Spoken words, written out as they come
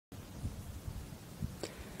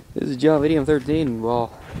This is John Medium 13.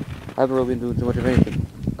 Well, I haven't really been doing too much of anything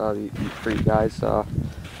for you guys.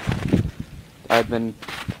 I've been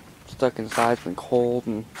stuck inside, it's been cold,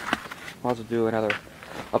 and I'll also do another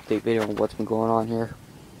update video on what's been going on here.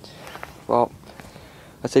 Well,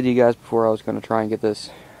 I said to you guys before I was going to try and get this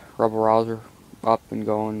Rebel Rouser up and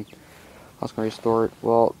going. I was going to restore it.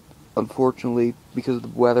 Well, unfortunately, because of the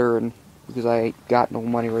weather and because I ain't got no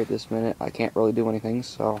money right this minute, I can't really do anything,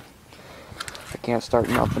 so I can't start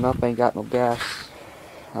nothing up. I ain't got no gas.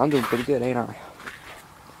 I'm doing pretty good, ain't I? I'm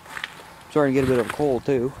starting to get a bit of a cold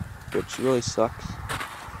too, which really sucks.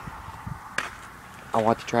 I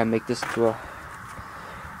want to try and make this into a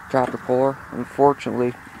tractor puller.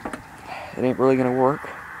 Unfortunately, it ain't really gonna work.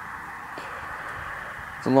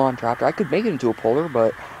 It's a lawn tractor. I could make it into a puller,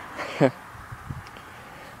 but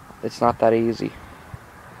it's not that easy.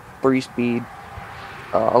 3-speed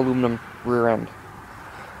aluminum rear end.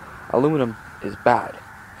 Aluminum is bad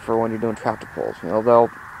for when you're doing tractor pulls. You know,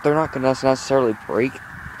 they're not gonna necessarily break.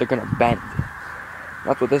 They're gonna bend.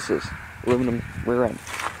 That's what this is. Aluminum rear end.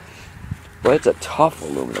 But it's a tough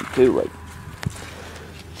aluminum too.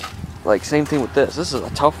 Like same thing with this. This is a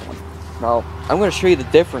tough one. Now I'm gonna show you the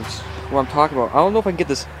difference. What I'm talking about. I don't know if I can get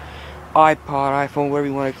this iPod, iPhone, whatever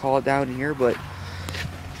you want to call it, down in here, but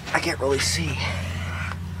I can't really see.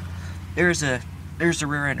 There's the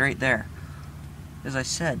rear end right there. As I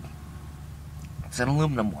said, it's an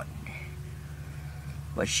aluminum one,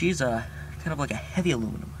 but she's kind of like a heavy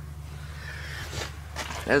aluminum.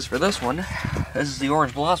 As for this one, this is the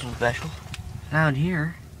Orange Blossom Special. Down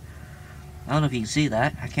here, I don't know if you can see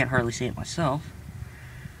that. I can't hardly see it myself.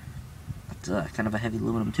 It's kind of a heavy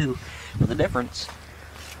aluminum too. But the difference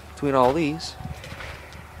between all these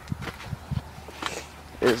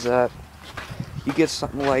is that you get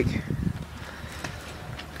something like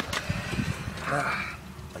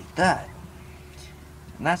that.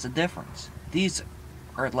 And that's the difference. These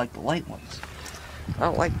are like the light ones. I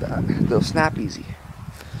don't like that. They'll snap easy.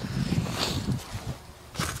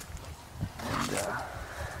 And,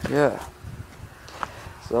 yeah.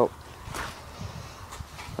 So,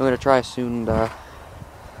 I'm going to try soon to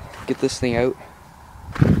get this thing out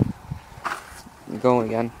and going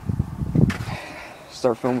again.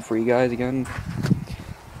 Start filming for you guys again.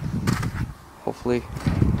 Hopefully.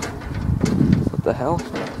 What the hell?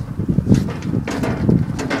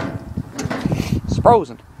 It's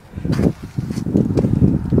frozen.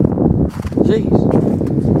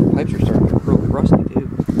 Jeez. Pipes are starting to get really rusty, dude.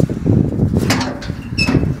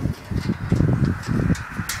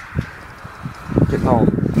 Getting all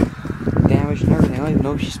damaged and everything. I don't even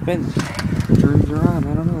know if she spins. Turns around.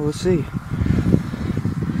 I don't know. Let's see.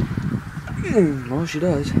 Well, she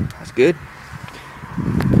does. That's good.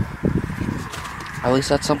 At least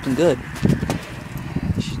that's something good.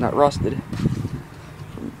 She's not rusted.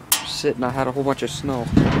 From sitting, I had a whole bunch of snow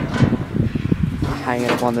hanging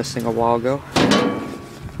up on this thing a while ago.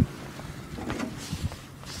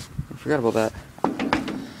 I forgot about that.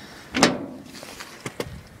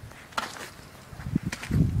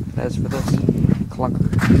 As for this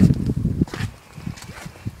clunker,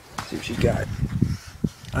 let's see what she's got.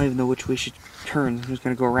 I don't even know which way she turns. I'm just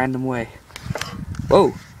gonna go a random way.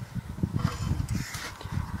 Whoa!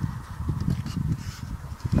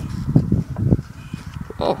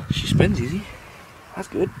 Oh, she spins easy. That's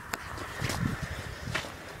good.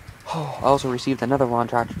 Oh, I also received another lawn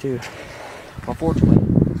tractor too. Unfortunately,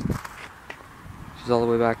 she's all the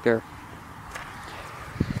way back there.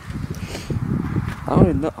 I don't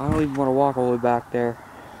even want to walk all the way back there.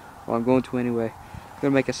 Well, I'm going to anyway. I'm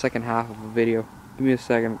gonna make a second half of a video. Give me a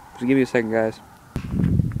second. Just give me a second, guys.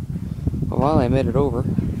 But while I made it over,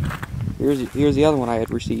 here's the other one I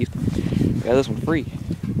had received. I got this one free.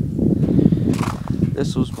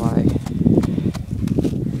 This was my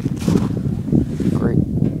great.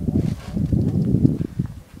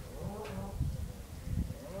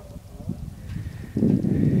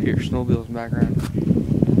 Here, snowmobiles in the background.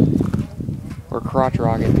 Or crotch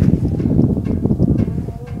rocket.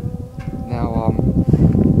 Now,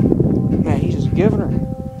 man, he's just giving her.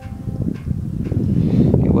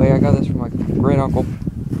 Anyway, I got this from my great uncle.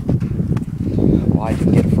 Well, I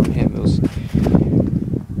didn't get it from him. It was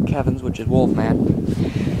Kevin's, which is Wolfman.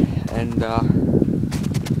 And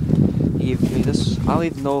he gave me this. I don't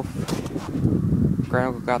even know if Grand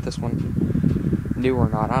Uncle got this one new or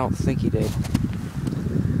not. I don't think he did.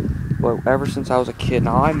 But ever since I was a kid,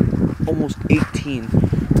 now I'm almost 18,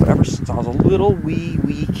 but ever since I was a little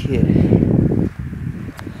wee kid,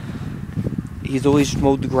 he's always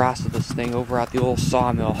mowed the grass with this thing over at the old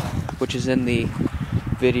sawmill, which is in the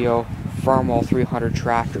video Farmall 300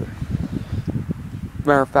 tractor.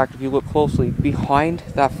 Matter of fact, if you look closely behind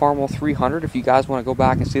that Farmall 300, if you guys want to go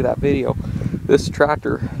back and see that video, this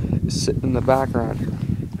tractor is sitting in the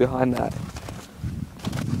background behind that.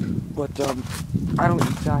 But I don't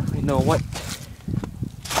exactly know what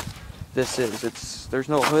this is. There's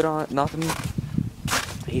no hood on it, nothing.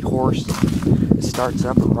 8 horse. It starts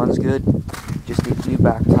up, it runs good. Just needs new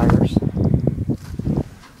back tires.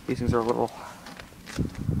 These things are a little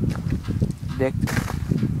dicked.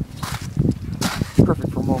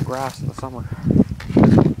 Perfect for mowing grass in the summer.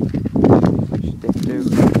 Just dick too.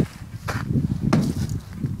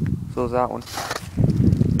 So is that one.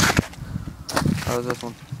 How is this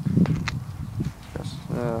one? Just,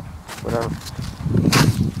 whatever.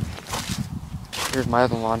 Here's my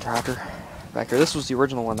other lawn tractor back here. This was the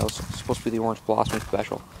original one that was supposed to be the Orange Blossom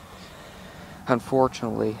Special.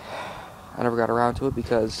 Unfortunately, I never got around to it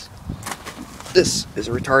because this is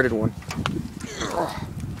a retarded one. Oh,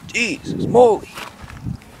 Jesus moly.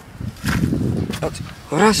 That's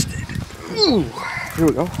rusted. Ooh, here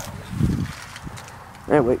we go.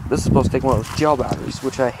 Anyway, this is supposed to take one of those gel batteries,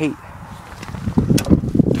 which I hate.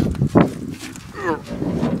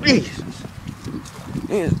 Jesus.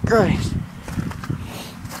 Jesus Christ.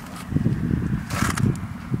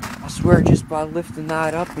 I swear, just by lifting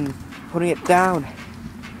that up and putting it down,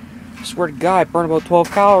 I swear to God, I burned about 12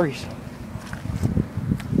 calories.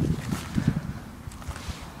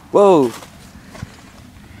 Whoa.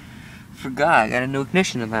 Forgot, I got a new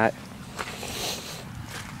ignition in that.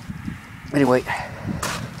 Anyway,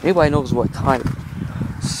 anybody knows what kind of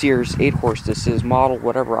Sears 8 horse this is, model,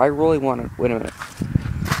 whatever. I really want to. Wait a minute.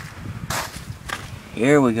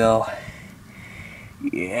 Here we go.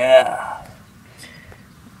 Yeah.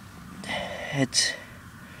 It's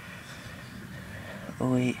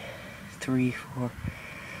 08, 3, 4. I'm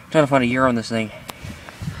trying to find a year on this thing.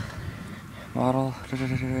 Model,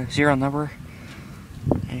 serial number.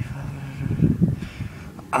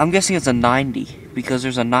 I'm guessing it's a 90 because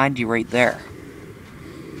there's a 90 right there.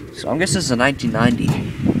 So I'm guessing it's a 1990.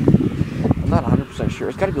 I'm not 100% sure.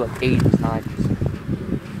 It's got to be like 80s,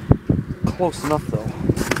 90s. Close enough though.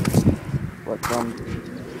 But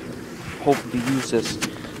hoping to use this.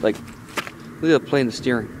 Like, look at the plane, the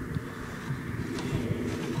steering.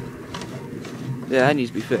 Yeah, that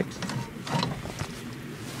needs to be fixed.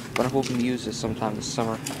 But I'm hoping to use this sometime this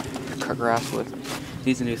summer to cut grass with.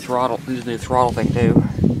 Needs a new throttle. Needs a new throttle thing too.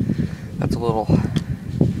 That's a little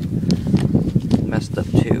messed up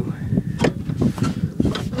too.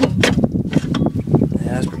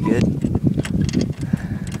 Yeah, that's pretty good.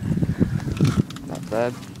 Not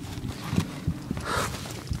bad.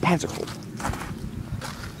 Hands are cold.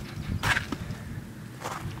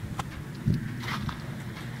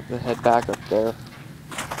 Let's head back up there.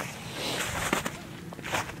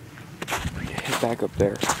 Head back up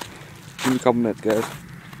there. Give me a couple minutes, guys.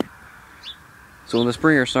 So in the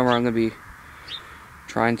spring or summer, I'm going to be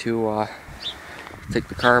trying to take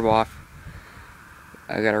the carb off.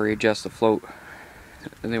 I got to readjust the float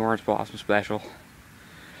in the Orange Blossom Special.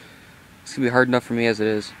 It's going to be hard enough for me as it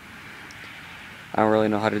is. I don't really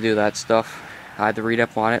know how to do that stuff. I had to read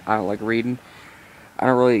up on it. I don't like reading. I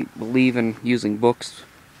don't really believe in using books.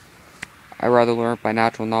 I rather learn it by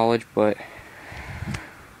natural knowledge, but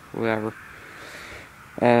whatever.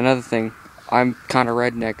 And another thing, I'm kind of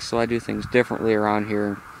redneck, so I do things differently around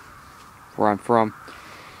here where I'm from.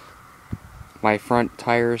 My front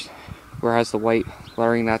tires, where it has the white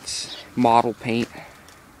lettering, that's model paint.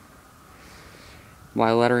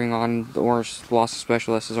 My lettering on the Orange Blossom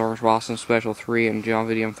Special, this is Orange Blossom Special 3 and John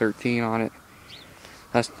Vidium 13 on it.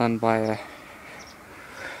 That's done by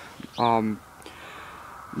a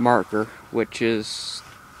marker, which is,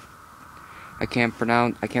 I can't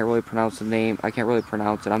really pronounce the name. I can't really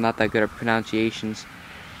pronounce it. I'm not that good at pronunciations.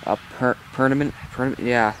 Permanent,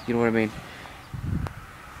 yeah, you know what I mean.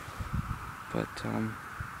 But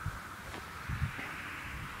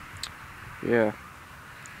yeah.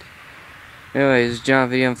 Anyways, John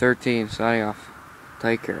Vidium 13 signing off.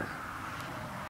 Take care.